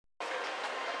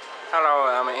Hello,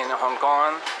 I'm in Hong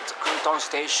Kong. It's Kwun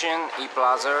Station,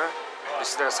 Plaza.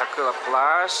 This is the Sakura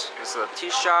Plus. This is a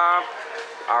tea shop.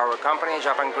 Our company,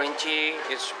 Japan Green Tea,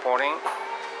 is supporting.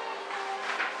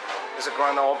 This is a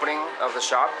grand opening of the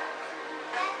shop.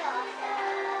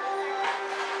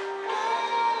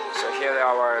 So here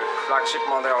our flagship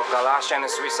model of Galatian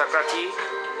Sweet Sakura Tea.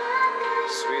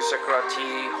 Sweet Sakura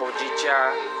Tea,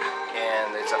 Hojicha,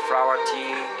 and it's a flower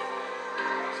tea.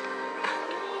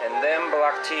 And then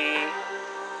black tea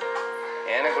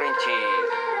and a green tea.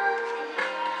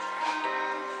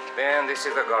 Then this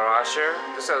is the garasher.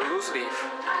 This is a loose leaf.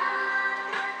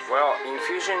 Well,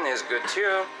 infusion is good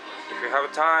too. If you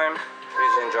have time,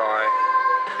 please enjoy.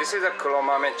 This is a Kokloon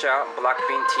black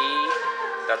bean tea.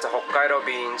 That's a Hokkaido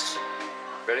beans.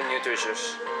 Very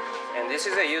nutritious. And this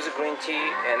is a yuzu green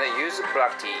tea and a yuzu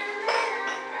black tea.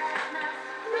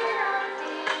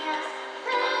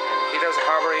 He does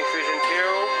herbal infusion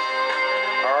too.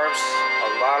 Herbs, a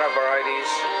lot of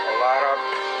varieties, a lot of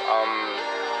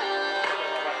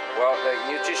well, the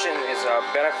nutrition is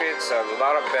benefits, a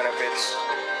lot of benefits.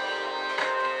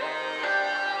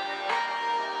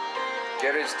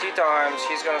 Get his tea times.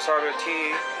 He's gonna serve you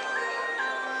tea.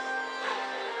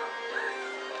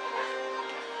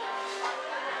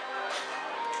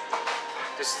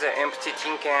 This is an empty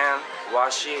tin can,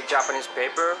 washi Japanese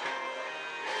paper.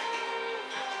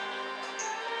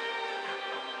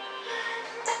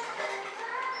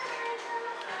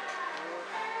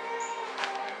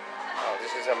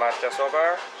 This is a matcha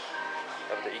soba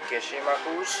of the Ikeshima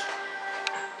Foods.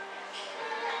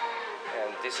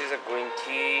 And this is a green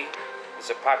tea. It's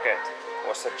a packet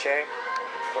or sachet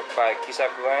by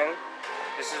Kwun.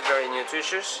 This is very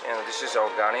nutritious and this is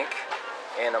organic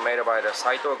and made by the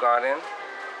Saito Garden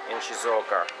in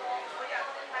Shizuoka.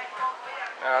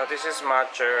 This is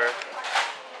matcha.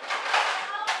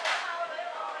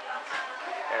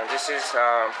 And this is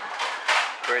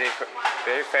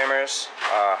very famous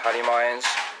Harimaen's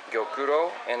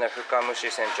Gyokuro and the Fukamushi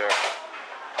Center.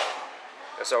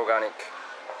 It's organic.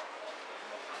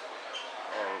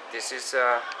 And this is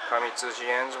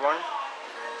Kamitsujien's one.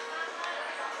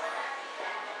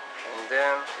 And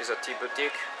then is a tea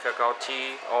boutique, cacao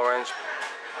tea, orange,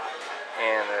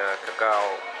 and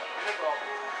cacao.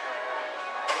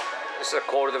 This is a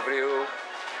cold brew.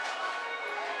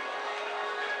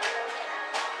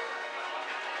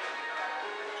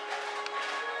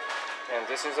 And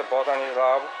this is a botany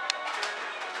lab.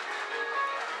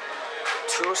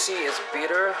 Tulsi is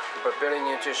bitter but very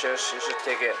nutritious. You should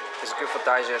take it. It's good for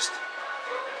digest.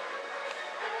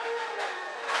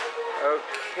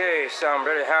 Okay, so I'm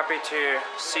very happy to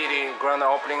see the grand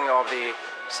opening of the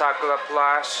Sakura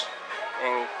Plus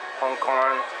in Hong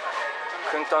Kong,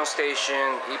 Kwun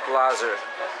Station, Plaza,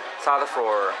 3rd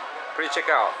floor. Please check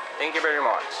out. Thank you very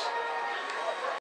much.